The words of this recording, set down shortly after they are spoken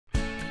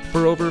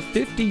For over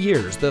 50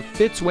 years, the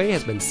Fitzway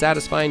has been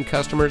satisfying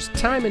customers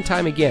time and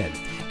time again.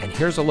 And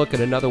here's a look at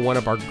another one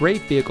of our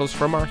great vehicles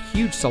from our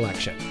huge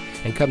selection,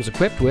 and comes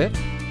equipped with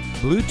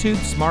Bluetooth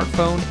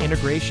smartphone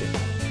integration,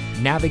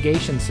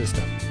 navigation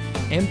system,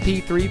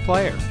 MP3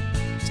 player,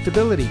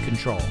 stability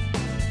control,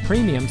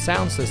 premium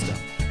sound system,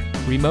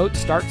 remote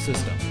start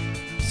system,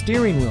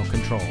 steering wheel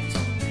controls,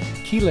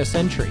 keyless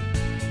entry,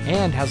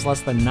 and has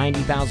less than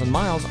 90,000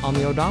 miles on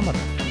the odometer.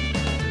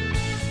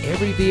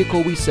 every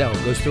vehicle we sell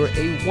goes through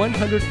a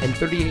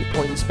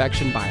 138-point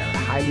inspection by our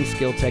highly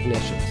skilled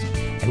technicians.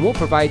 And we'll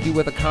provide you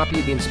with a copy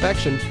of the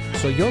inspection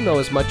so you'll know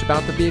as much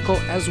about the vehicle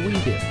as we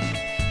do.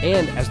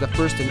 And as the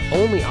first and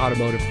only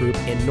automotive group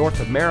in North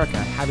America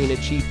having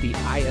achieved the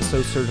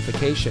ISO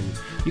certification,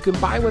 you can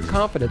buy with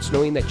confidence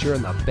knowing that you're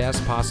in the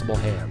best possible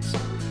hands.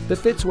 The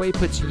Fitzway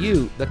puts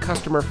you, the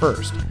customer,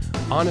 first.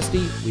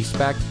 Honesty,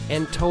 respect,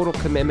 and total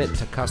commitment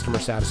to customer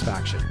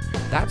satisfaction.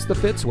 That's the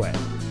Fitzway.